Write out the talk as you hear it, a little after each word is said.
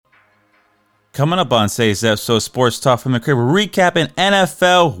Coming up on today's episode of Sports Talk from the Crib, we're recapping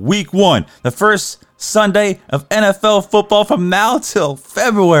NFL Week 1, the first Sunday of NFL football from now till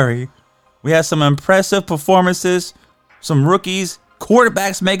February. We have some impressive performances, some rookies,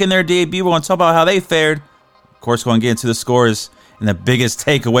 quarterbacks making their debut. We're going to talk about how they fared. Of course, we're going to get into the scores and the biggest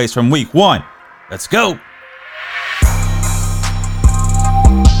takeaways from Week 1. Let's go!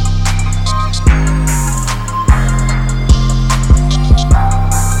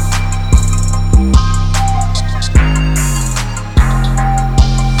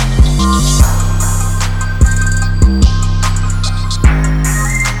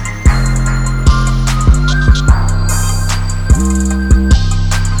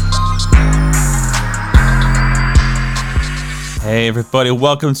 Hey everybody,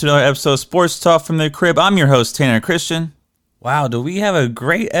 welcome to another episode of Sports Talk from the Crib. I'm your host, Tanner Christian. Wow, do we have a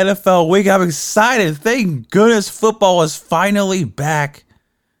great NFL week? I'm excited. Thank goodness football is finally back.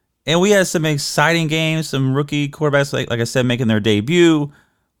 And we had some exciting games, some rookie quarterbacks, like I said, making their debut.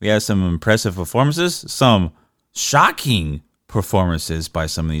 We had some impressive performances, some shocking performances by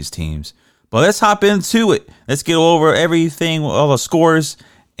some of these teams. But let's hop into it. Let's get over everything, all the scores,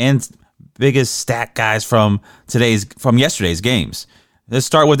 and biggest stat guys from yesterday's games. Let's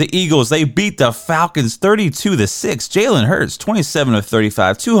start with the Eagles. They beat the Falcons 32-6. Jalen Hurts 27 of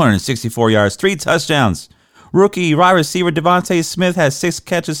 35, 264 yards, 3 touchdowns. Rookie wide receiver Devontae Smith has 6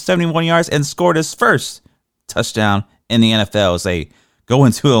 catches, 71 yards, and scored his first touchdown in the NFL as they go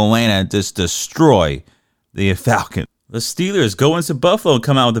into Atlanta and just destroy the Falcons. The Steelers go into Buffalo and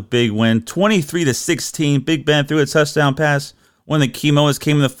come out with a big win, 23-16. Big Ben threw a touchdown pass. One of the key moments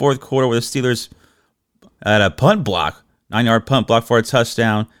came in the fourth quarter where the Steelers had a punt block, 9-yard punt block for a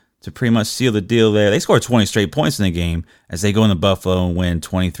touchdown to pretty much seal the deal there. They scored 20 straight points in the game as they go into Buffalo and win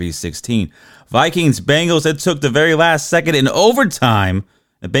 23-16. Vikings-Bengals, it took the very last second in overtime.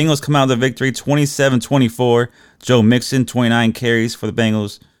 The Bengals come out with the victory, 27-24. Joe Mixon, 29 carries for the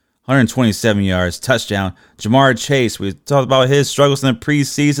Bengals, 127 yards, touchdown. Jamar Chase, we talked about his struggles in the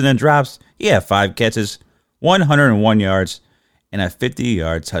preseason and drops. He had 5 catches, 101 yards. And a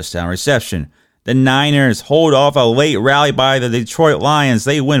 50-yard touchdown reception. The Niners hold off a late rally by the Detroit Lions.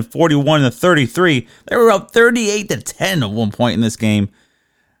 They win 41-33. They were up 38-10 at one point in this game.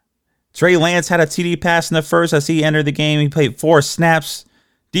 Trey Lance had a TD pass in the first as he entered the game. He played 4 snaps.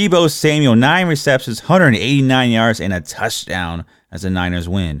 Deebo Samuel, 9 receptions, 189 yards, and a touchdown as the Niners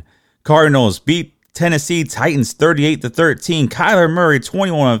win. Cardinals beat Tennessee Titans 38-13. Kyler Murray,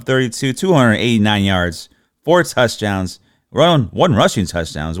 21 of 32, 289 yards, 4 touchdowns. One rushing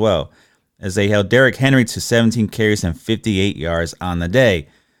touchdown as well, as they held Derrick Henry to 17 carries and 58 yards on the day.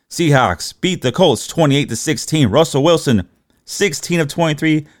 Seahawks beat the Colts 28-16. Russell Wilson, 16 of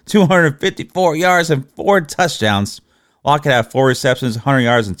 23, 254 yards and 4 touchdowns. Lockett had 4 receptions, 100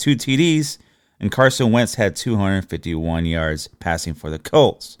 yards and 2 TDs. And Carson Wentz had 251 yards passing for the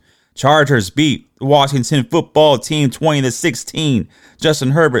Colts. Chargers beat the Washington football team 20-16.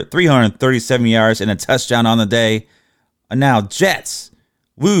 Justin Herbert, 337 yards and a touchdown on the day. And now Jets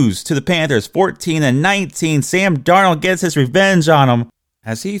lose to the Panthers 14-19. Sam Darnold gets his revenge on them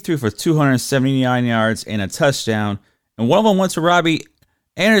as he threw for 279 yards and a touchdown. And one of them went to Robbie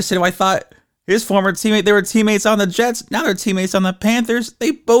Anderson, who I thought his former teammate. They were teammates on the Jets. Now they're teammates on the Panthers.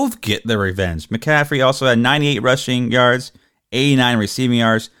 They both get their revenge. McCaffrey also had 98 rushing yards, 89 receiving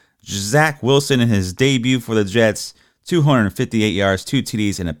yards. Zach Wilson in his debut for the Jets, 258 yards, 2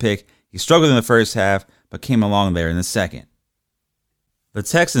 TDs, and a pick. He struggled in the first half, but came along there in the second. The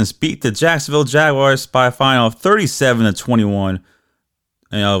Texans beat the Jacksonville Jaguars by a final of 37-21.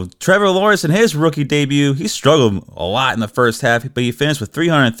 Trevor Lawrence in his rookie debut, he struggled a lot in the first half, but he finished with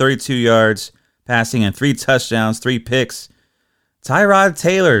 332 yards passing and 3 touchdowns, 3 picks. Tyrod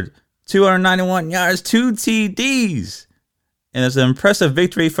Taylor, 291 yards, 2 TDs. And it's an impressive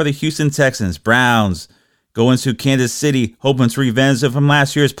victory for the Houston Texans. Browns go into Kansas City, hoping to revenge them from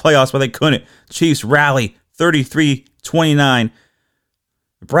last year's playoffs, but they couldn't. Chiefs rally 33-29.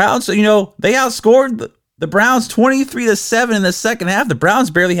 The Browns, they outscored the Browns 23-7 in the second half. The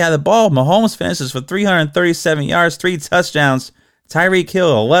Browns barely had the ball. Mahomes finishes for 337 yards, 3 touchdowns. Tyreek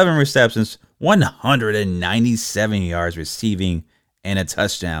Hill, 11 receptions, 197 yards receiving, and a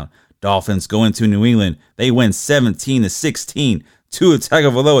touchdown. Dolphins go into New England. They win 17-16. Tua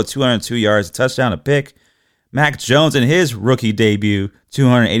Tagovailoa, 202 yards, a touchdown, a pick. Mac Jones in his rookie debut,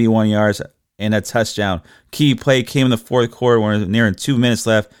 281 yards and a touchdown. Key play came in the fourth quarter when nearing 2 minutes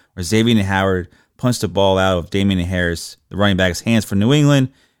left, where Xavier Howard punched the ball out of Damian Harris, the running back's hands for New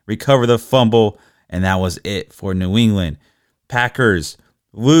England, recovered the fumble, and that was it for New England. Packers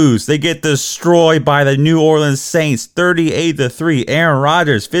lose. They get destroyed by the New Orleans Saints, 38-3. Aaron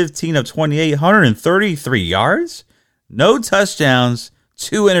Rodgers, 15 of 28, 133 yards, no touchdowns,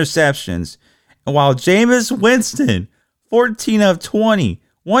 2 interceptions. And while Jameis Winston, 14 of 20,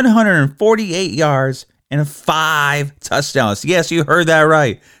 148 yards, and 5 touchdowns. Yes, you heard that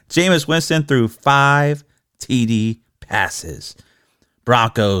right. Jameis Winston threw 5 TD passes.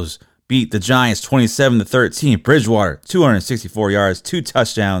 Broncos beat the Giants 27-13. Bridgewater, 264 yards, 2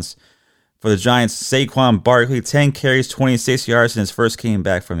 touchdowns. For the Giants, Saquon Barkley, 10 carries, 26 yards in his first game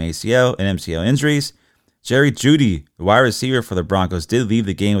back from ACL and MCL injuries. Jerry Jeudy, the wide receiver for the Broncos, did leave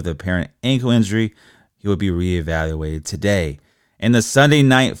the game with an apparent ankle injury. He will be reevaluated today. In the Sunday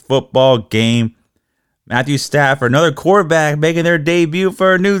night football game, Matthew Stafford, another quarterback making their debut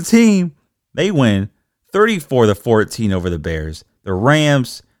for a new team. They win 34-14 over the Bears. The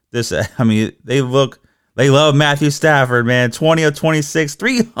Rams, they love Matthew Stafford, man. 20 of 26,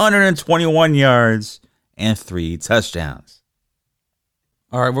 321 yards, and 3 touchdowns.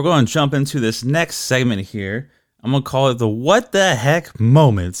 All right, we're going to jump into this next segment here. I'm going to call it the What the Heck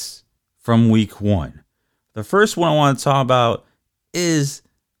moments from week 1. The first one I want to talk about is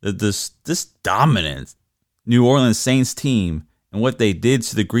this dominant New Orleans Saints team and what they did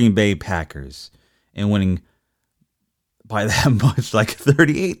to the Green Bay Packers and winning by that much, like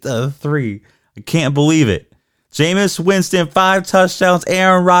 38-3. I can't believe it. Jameis Winston, 5 touchdowns.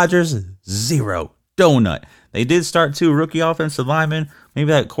 Aaron Rodgers, 0. Donut. They did start 2 rookie offensive linemen.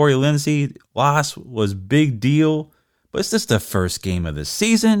 Maybe that Corey Lindsey loss was big deal, but it's just the first game of the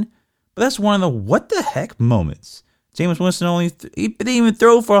season. But that's one of the what the heck moments. Jameis Winston he didn't even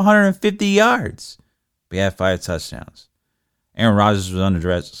throw for 150 yards. But he had 5 touchdowns. Aaron Rodgers was under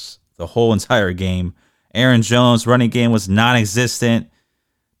duress the whole entire game. Aaron Jones' running game was non-existent.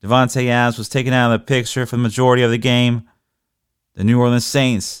 Devontae Adams was taken out of the picture for the majority of the game. The New Orleans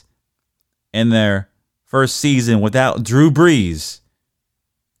Saints, in their first season without Drew Brees,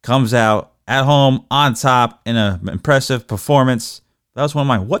 comes out at home on top in an impressive performance. That was one of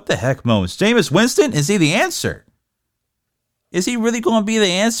my what the heck moments. Jameis Winston, is he the answer? Is he really going to be the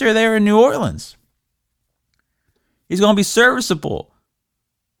answer there in New Orleans? He's going to be serviceable.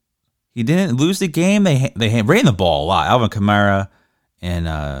 He didn't lose the game. They ran the ball a lot. Alvin Kamara and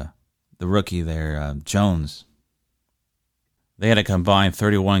the rookie there, Jones. They had a combined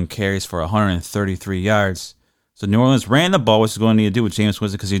 31 carries for 133 yards. So New Orleans ran the ball, which is going to need to do with Jameis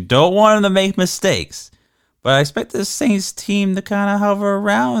Winston because you don't want him to make mistakes. But I expect the Saints team to kind of hover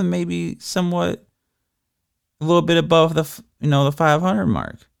around and maybe somewhat a little bit above the 500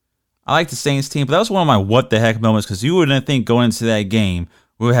 mark. I like the Saints team, but that was one of my what the heck moments because you wouldn't think going into that game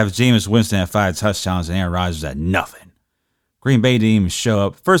we would have Jameis Winston at 5 touchdowns and Aaron Rodgers at nothing. Green Bay didn't even show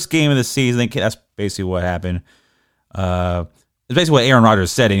up. First game of the season, that's basically what happened. It's basically what Aaron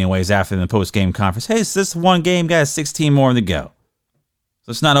Rodgers said anyways after the post-game conference. Hey, it's this one game, guys, 16 more to go. So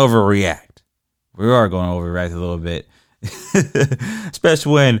let's not overreact. We are going to overreact a little bit.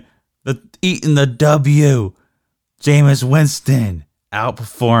 Especially when eating the W, Jameis Winston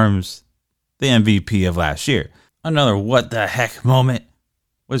outperforms the MVP of last year. Another what the heck moment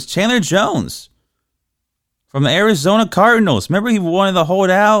was Chandler Jones from the Arizona Cardinals. Remember he wanted to hold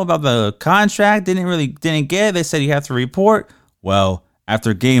out about the contract, didn't get it. They said you have to report. Well,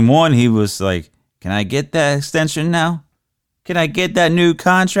 after game 1, he was like, can I get that extension now? Can I get that new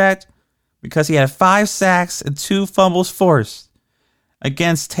contract? Because he had 5 sacks and 2 fumbles forced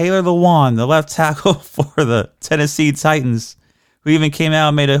against Taylor Lewan, the left tackle for the Tennessee Titans, who even came out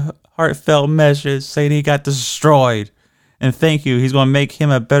and made a heartfelt message saying he got destroyed. And thank you. He's going to make him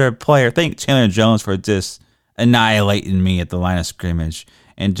a better player. Thank Chandler Jones for just annihilating me at the line of scrimmage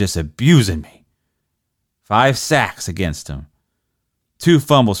and just abusing me. 5 sacks against him. 2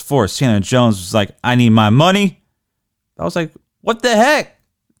 fumbles forced. Chandler Jones was like, I need my money. I was like, what the heck?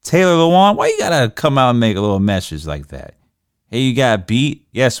 Taylor Lewan, why you got to come out and make a little message like that? Hey, you got beat.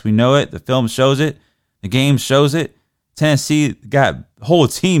 Yes, we know it. The film shows it. The game shows it. Tennessee the whole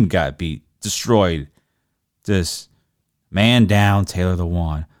team got beat, destroyed. Just man down Taylor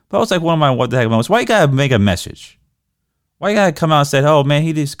Lewan. But I was like one of my what the heck moments. Why you got to make a message? Why you got to come out and say, oh, man,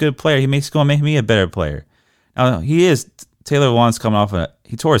 he's a good player. He's going to make me a better player. Now, Taylor Lewan's coming off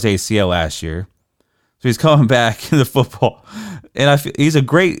he tore his ACL last year. So he's coming back into football. And he's a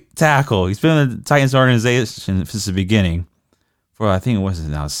great tackle. He's been in the Titans organization since the beginning. For, I think, what is it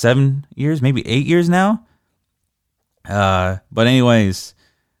now, 7 years? Maybe 8 years now? But anyways,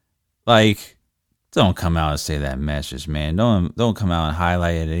 like, don't come out and say that message, man. Don't come out and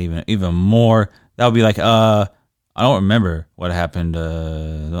highlight it even more. That would be like, I don't remember what happened. I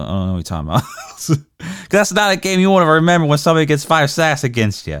don't know what you're talking about. That's not a game you want to remember when somebody gets 5 sacks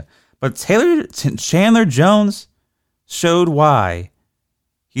against you. But Chandler Jones showed why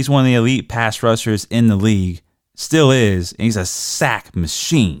he's one of the elite pass rushers in the league. Still is, and he's a sack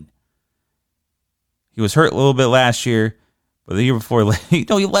machine. He was hurt a little bit last year, but the year before, he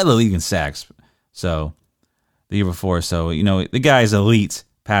led the league in sacks. So, the year before. So, the guy's elite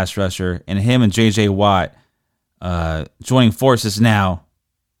pass rusher, and him and J.J. Watt joining forces now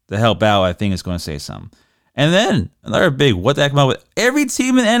to help out, I think is going to say something. And then, another big what the heck moment. Every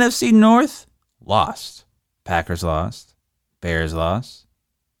team in the NFC North lost. Packers lost. Bears lost.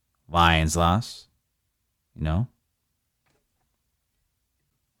 Lions lost.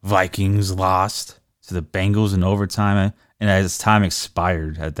 Vikings lost to the Bengals in overtime, and as time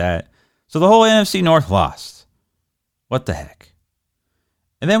expired at that. So the whole NFC North lost. What the heck?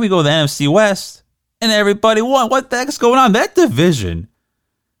 And then we go to the NFC West, and everybody won. What the heck is going on? That division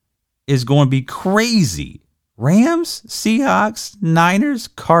is going to be crazy. Rams, Seahawks, Niners,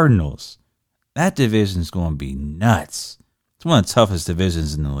 Cardinals. That division is going to be nuts. It's one of the toughest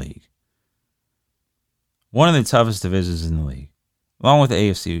divisions in the league. One of the toughest divisions in the league. Along with the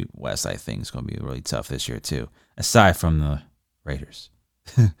AFC West, I think is going to be really tough this year too, aside from the Raiders.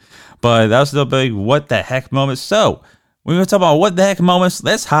 But that was the big what the heck moment. So, we're going to talk about what the heck moments.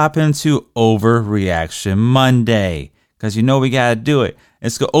 Let's hop into Overreaction Monday, because we got to do it.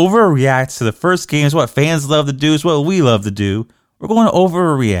 It's going to overreact to the first game. It's what fans love to do. It's what we love to do. We're going to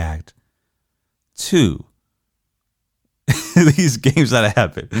overreact to these games that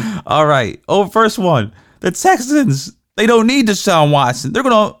happen. All right. First one. The Texans, they don't need Deshaun Watson. They're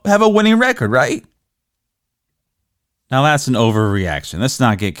going to have a winning record, right? Now, that's an overreaction. Let's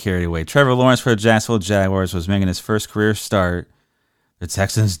not get carried away. Trevor Lawrence for the Jacksonville Jaguars was making his first career start. The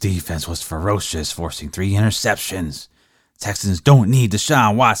Texans' defense was ferocious, forcing 3 interceptions. Texans don't need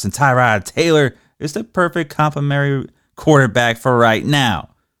Deshaun Watson. Tyrod Taylor is the perfect complementary quarterback for right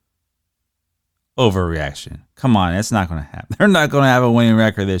now. Overreaction. Come on, it's not going to happen. They're not going to have a winning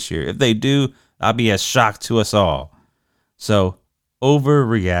record this year. If they do, that'll be a shock to us all. So,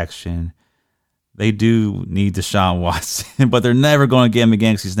 overreaction. They do need Deshaun Watson, but they're never going to get him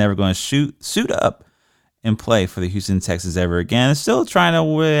again because he's never going to suit up and play for the Houston Texans ever again. Still trying to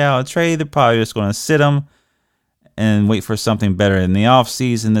weigh out a trade. They're probably just going to sit him and wait for something better in the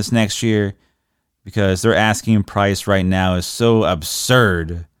offseason this next year, because their asking price right now is so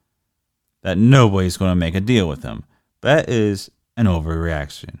absurd that nobody's going to make a deal with them. That is an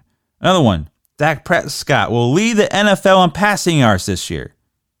overreaction. Another one, Dak Prescott will lead the NFL in passing yards this year.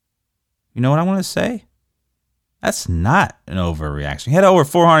 You know what I want to say? That's not an overreaction. He had over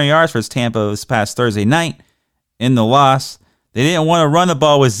 400 yards for his Tampa this past Thursday night in the loss. They didn't want to run the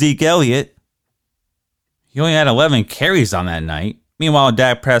ball with Zeke Elliott. He only had 11 carries on that night. Meanwhile,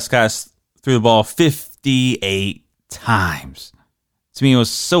 Dak Prescott threw the ball 58 times. To me, it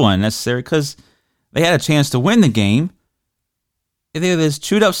was so unnecessary because they had a chance to win the game. If they just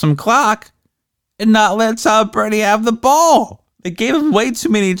chewed up some clock and not let Tom Brady have the ball. They gave him way too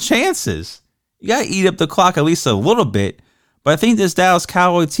many chances. You got to eat up the clock at least a little bit. But I think this Dallas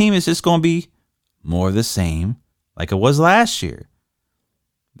Cowboy team is just going to be more of the same like it was last year.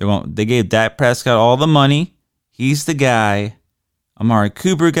 They gave Dak Prescott all the money. He's the guy. Amari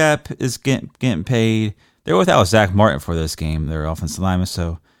Cooper is getting paid. They're without Zach Martin for this game, their offensive lineman.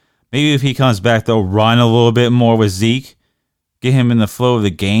 So maybe if he comes back, they'll run a little bit more with Zeke. Get him in the flow of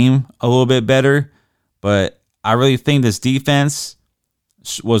the game a little bit better. But I really think this defense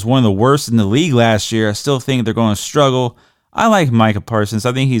was one of the worst in the league last year. I still think they're going to struggle. I like Micah Parsons.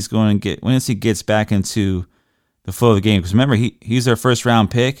 I think he's going to get, once he gets back into the flow of the game, because remember, he's their first round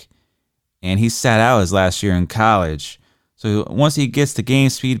pick, and he sat out his last year in college. So once he gets the game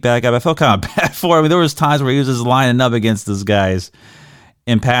speed back up, I felt kind of bad for him. There was times where he was just lining up against those guys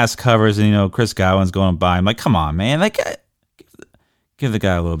in pass covers, and Chris Godwin's going by. I'm like, come on, man! Like, give the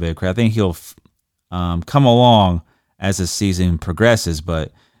guy a little bit of credit. I think he'll come along as the season progresses.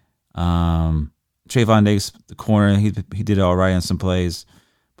 But Trayvon Diggs, the corner, he did all right in some plays.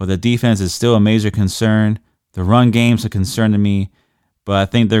 But the defense is still a major concern. The run game's a concern to me. But I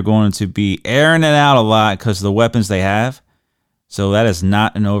think they're going to be airing it out a lot because of the weapons they have. So that is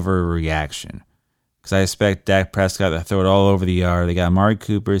not an overreaction. Because I expect Dak Prescott to throw it all over the yard. They got Amari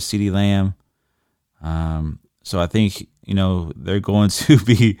Cooper, CeeDee Lamb. So I think, they're going to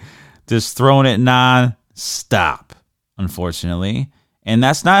be just throwing it non-stop, unfortunately. And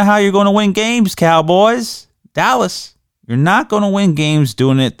that's not how you're going to win games, Cowboys. Dallas, you're not going to win games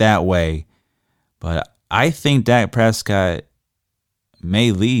doing it that way. But I think Dak Prescott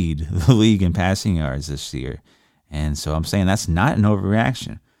may lead the league in passing yards this year. And so I'm saying that's not an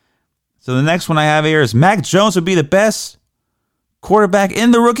overreaction. So the next one I have here is Mac Jones would be the best quarterback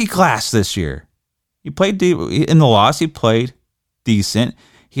in the rookie class this year. He played in the loss. He played decent.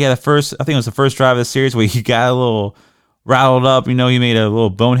 He had I think it was the first drive of the series where he got a little rattled up. He made a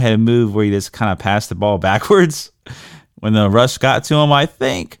little boneheaded move where he just kind of passed the ball backwards when the rush got to him. I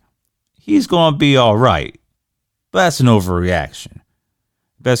think he's going to be all right. But that's an overreaction.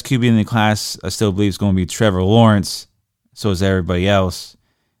 Best QB in the class, I still believe, is going to be Trevor Lawrence. So is everybody else.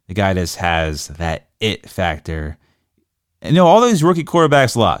 The guy just has that it factor. And all these rookie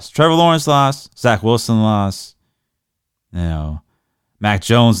quarterbacks lost. Trevor Lawrence lost. Zach Wilson lost. Mac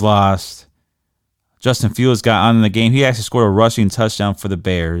Jones lost. Justin Fields got on in the game. He actually scored a rushing touchdown for the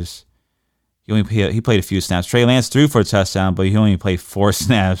Bears. He played a few snaps. Trey Lance threw for a touchdown, but he only played 4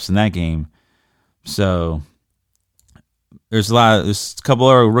 snaps in that game. So there's a couple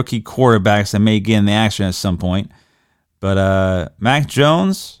of rookie quarterbacks that may get in the action at some point. But Mac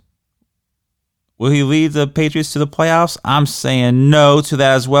Jones, will he lead the Patriots to the playoffs? I'm saying no to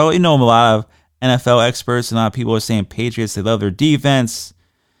that as well. A lot of NFL experts and a lot of people are saying Patriots, they love their defense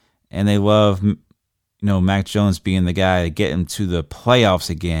and they love, Mac Jones being the guy to get him to the playoffs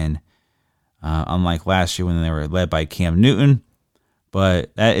again, unlike last year when they were led by Cam Newton.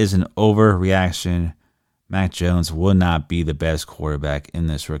 But that is an overreaction. Mac Jones will not be the best quarterback in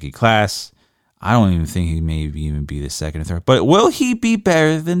this rookie class. I don't even think he may even be the second or third. But will he be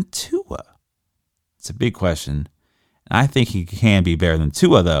better than Tua? It's a big question. I think he can be better than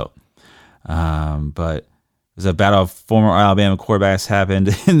Tua, though. But there's a battle of former Alabama quarterbacks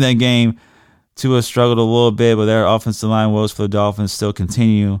happened in that game. Tua struggled a little bit, but their offensive line woes for the Dolphins still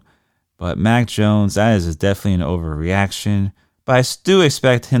continue. But Mac Jones, that is definitely an overreaction. But I do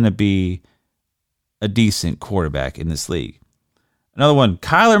expect him to be a decent quarterback in this league. Another one,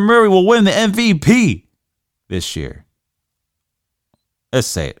 Kyler Murray will win the MVP this year. Let's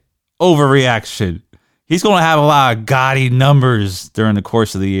say it. Overreaction. He's going to have a lot of gaudy numbers during the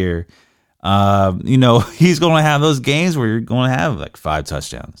course of the year. He's going to have those games where you're going to have like 5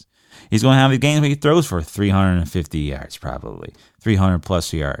 touchdowns. He's going to have the games where he throws for 350 yards, probably 300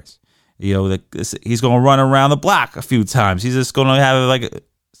 plus yards. He's going to run around the block a few times. He's just going to have like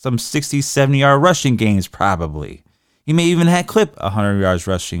some 60, 70-yard rushing games, probably. He may even clip 100 yards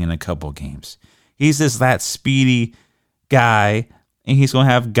rushing in a couple games. He's just that speedy guy, and he's going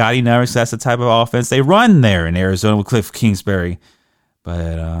to have gaudy numbers. That's the type of offense they run there in Arizona with Cliff Kingsbury.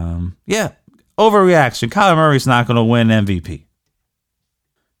 But, overreaction. Kyler Murray's not going to win MVP.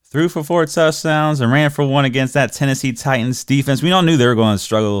 Threw for 4 touchdowns and ran for 1 against that Tennessee Titans defense. We all knew they were going to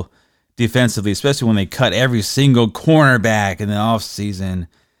struggle defensively, especially when they cut every single cornerback in the offseason.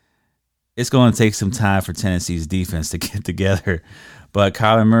 It's going to take some time for Tennessee's defense to get together. But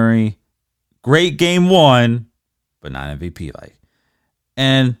Kyler Murray, great game 1, but not MVP-like.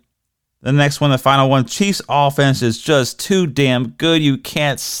 And the next one, the final one, Chiefs offense is just too damn good. You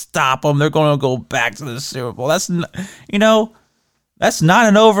can't stop them. They're going to go back to the Super Bowl. That's not an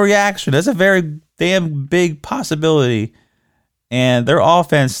overreaction. That's a very damn big possibility. And their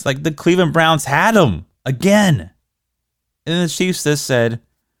offense, like the Cleveland Browns had them again. And the Chiefs just said,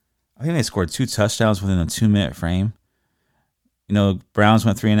 I think they scored 2 touchdowns within a 2-minute frame. Browns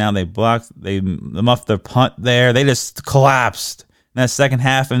went 3 and out. They blocked. They muffed their punt there. They just collapsed in that second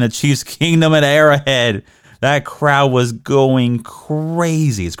half in the Chiefs' Kingdom at Arrowhead. That crowd was going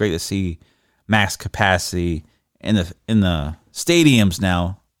crazy. It's great to see max capacity in the stadiums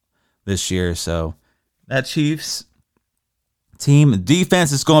now this year. So that Chiefs team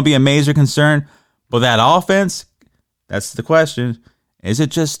defense is going to be a major concern. But that offense, that's the question. Is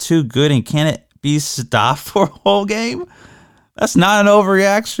it just too good and can it be stopped for a whole game? That's not an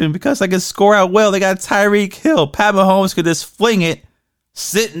overreaction because they can score out well. They got Tyreek Hill. Pat Mahomes could just fling it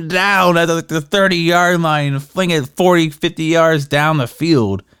sitting down at the 30-yard line and fling it 40, 50 yards down the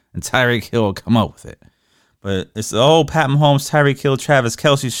field, and Tyreek Hill will come up with it. But it's the old Pat Mahomes, Tyreek Hill, Travis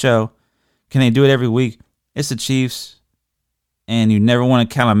Kelce show. Can they do it every week? It's the Chiefs, and you never want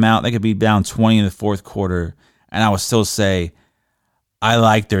to count them out. They could be down 20 in the fourth quarter, and I would still say I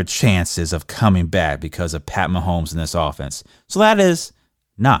like their chances of coming back because of Pat Mahomes in this offense. So that is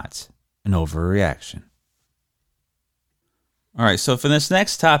not an overreaction. All right, so for this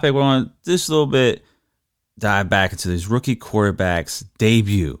next topic, we're going to just a little bit dive back into these rookie quarterbacks'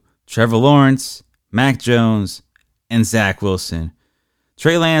 debut. Trevor Lawrence, Mac Jones, and Zach Wilson.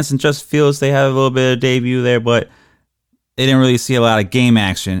 Trey Lance and Justin Fields, they had a little bit of debut there, but they didn't really see a lot of game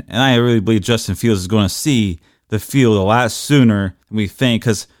action. And I really believe Justin Fields is going to see the field a lot sooner than we think,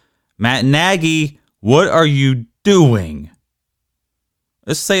 because Matt Nagy, what are you doing?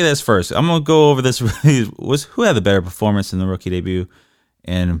 Let's say this first. I'm going to go over this. Who had the better performance in the rookie debut?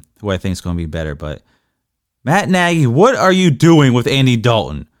 and who I think is going to be better. But Matt Nagy, what are you doing with Andy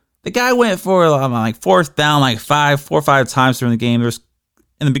Dalton? The guy went for like fourth down like 4 or 5 times during the game. There's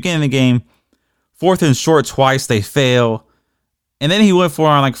in the beginning of the game, 4th and short twice, they fail. And then he went for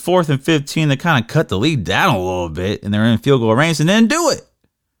on like 4th and 15 to kind of cut the lead down a little bit, and they're in field goal range and didn't do it.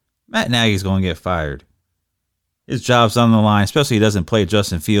 Matt Nagy's going to get fired. His job's on the line, especially if he doesn't play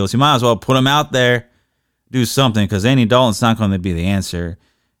Justin Fields. You might as well put him out there, do something, because Andy Dalton's not going to be the answer.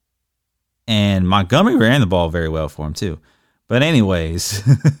 And Montgomery ran the ball very well for him, too. But anyways,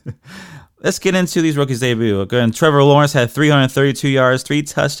 let's get into these rookies' debut. Again, Trevor Lawrence had 332 yards, 3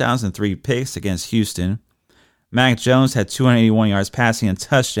 touchdowns, and 3 picks against Houston. Mac Jones had 281 yards passing and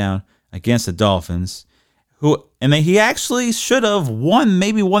touchdown against the Dolphins. He actually should have won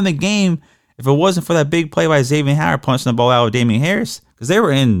the game if it wasn't for that big play by Xavier Howard punching the ball out with Damian Harris, because they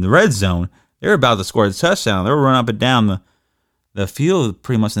were in the red zone. They were about to score a touchdown. They were running up and down the field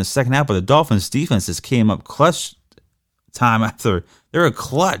pretty much in the second half, but the Dolphins defense just came up clutch time after. They were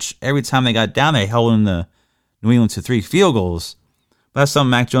clutch. Every time they got down, they held in the New England to 3 field goals. But that's something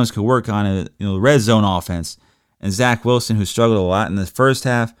Mac Jones could work on in the red zone offense. And Zach Wilson, who struggled a lot in the first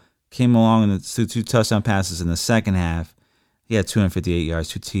half, came along in the 2 touchdown passes in the second half. He had 258 yards,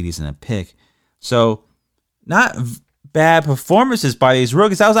 2 TDs, and a pick. So, not bad performances by these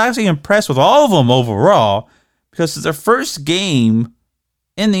rookies. I was actually impressed with all of them overall, because it's their first game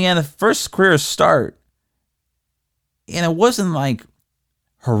in the end, the first career start, and it wasn't like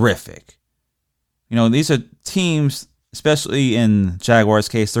horrific. These are teams, especially in Jaguars'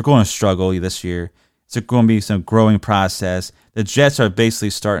 case, they're going to struggle this year. It's going to be some growing process. The Jets are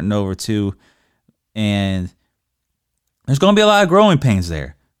basically starting over too, and there's going to be a lot of growing pains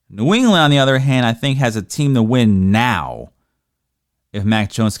there. New England, on the other hand, I think has a team to win now if Mac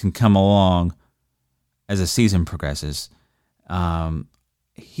Jones can come along as the season progresses.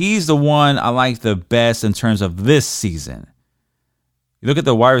 He's the one I like the best in terms of this season. You look at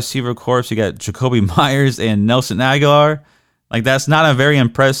the wide receiver corps, you got Jacoby Myers and Nelson Aguilar. Like, that's not a very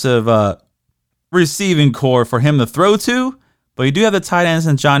impressive receiving core for him to throw to, but you do have the tight ends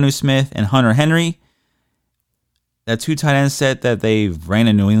in Jonnu Smith and Hunter Henry. That 2 tight end set that they've ran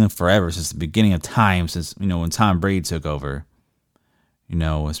in New England forever, since the beginning of time, since when Tom Brady took over.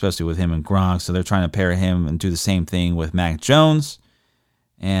 Especially with him and Gronk, so they're trying to pair him and do the same thing with Mac Jones,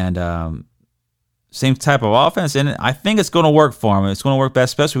 and same type of offense. And I think it's going to work for him. It's going to work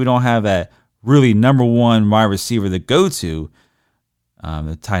best, especially if we don't have that really number one wide receiver to go to.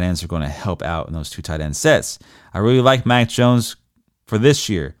 The tight ends are going to help out in those 2 tight end sets. I really like Mac Jones for this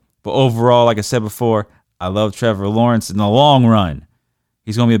year. But overall, like I said before, I love Trevor Lawrence in the long run.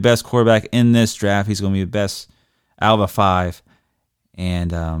 He's going to be the best quarterback in this draft. He's going to be the best out of the 5.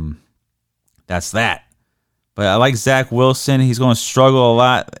 And that's that. But I like Zach Wilson. He's going to struggle a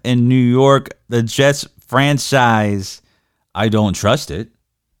lot in New York. The Jets franchise, I don't trust it.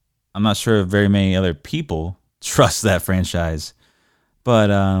 I'm not sure if very many other people trust that franchise. But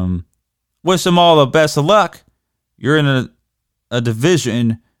wish them all the best of luck. You're in a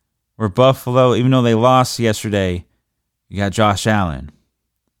division where Buffalo, even though they lost yesterday, you got Josh Allen.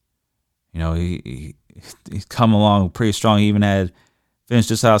 He's come along pretty strong. He even had finished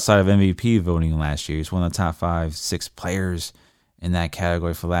just outside of MVP voting last year. He's one of the top 5-6 players in that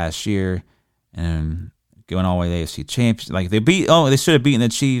category for last year. And going all the way to the AFC Champions. Like, they should have beaten the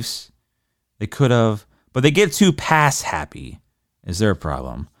Chiefs. They could have. But they get too pass happy is their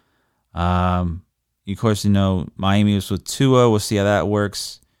problem. Of course, Miami was with Tua. We'll see how that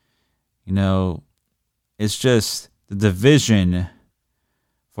works. It's just the division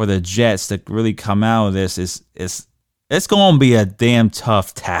for the Jets to really come out of this it's going to be a damn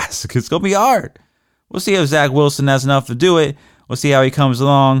tough task. It's going to be hard. We'll see if Zach Wilson has enough to do it. We'll see how he comes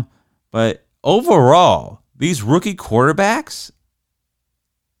along. But overall, these rookie quarterbacks,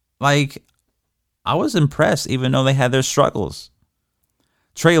 I was impressed, even though they had their struggles.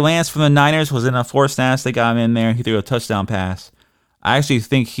 Trey Lance from the Niners was in a 4 snaps. They got him in there. He threw a touchdown pass. I actually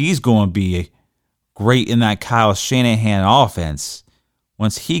think he's going to be great in that Kyle Shanahan offense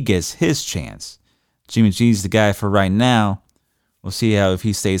once he gets his chance. Jimmy G's the guy for right now. We'll see if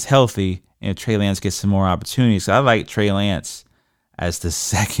he stays healthy and if Trey Lance gets some more opportunities. I like Trey Lance as the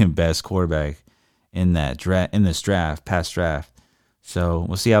second best quarterback in this draft, past draft. So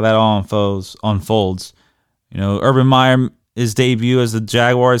we'll see how that all unfolds. Urban Meyer, his debut as the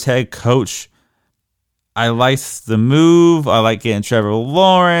Jaguars head coach. I like the move. I like getting Trevor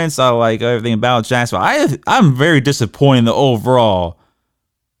Lawrence. I like everything about Jacksonville. I'm very disappointed in the overall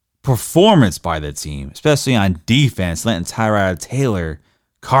performance by the team, especially on defense, letting Tyrod Taylor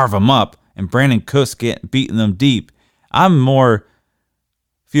carve them up and Brandon Cooks beating them deep. I'm more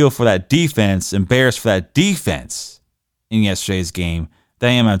feel for that defense, embarrassed for that defense in yesterday's game than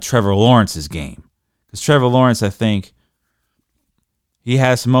I am at Trevor Lawrence's game. Because Trevor Lawrence, I think, he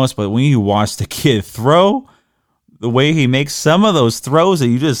has the most, but when you watch the kid throw, the way he makes some of those throws that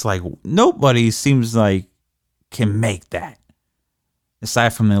you just like, nobody seems like can make that.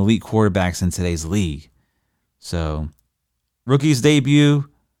 Aside from the elite quarterbacks in today's league. So, rookie's debut,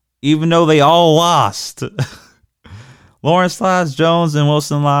 even though they all lost. Lawrence lost, Jones and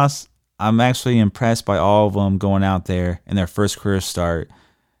Wilson lost. I'm actually impressed by all of them going out there in their first career start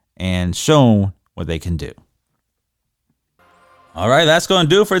and showing what they can do. All right, that's going to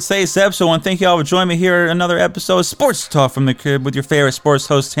do it for today's episode. I want to thank you all for joining me here at another episode of Sports Talk from the Crib with your favorite sports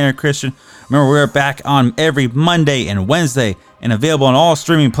host, Tanner Christian. Remember, we're back on every Monday and Wednesday and available on all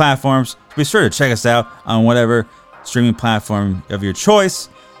streaming platforms. Be sure to check us out on whatever streaming platform of your choice.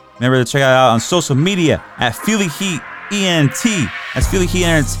 Remember to check us out on social media at Philly Heat ENT. That's Philly Heat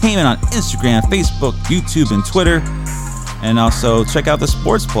Entertainment on Instagram, Facebook, YouTube, and Twitter. And also check out the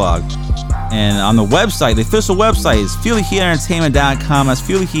sports blog. And on the website, the official website is PhillyHeatEntertainment.com. That's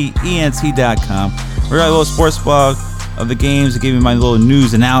PhillyHeatENT.com. We're got a little sports blog of the games to give you my little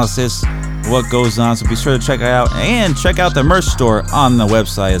news analysis of what goes on. So be sure to check it out. And check out the merch store on the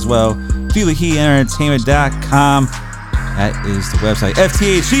website as well. PhillyHeatEntertainment.com. That is the website.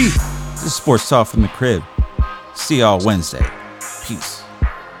 FTHE. This is Sports Talk from the Crib. See y'all Wednesday. Peace.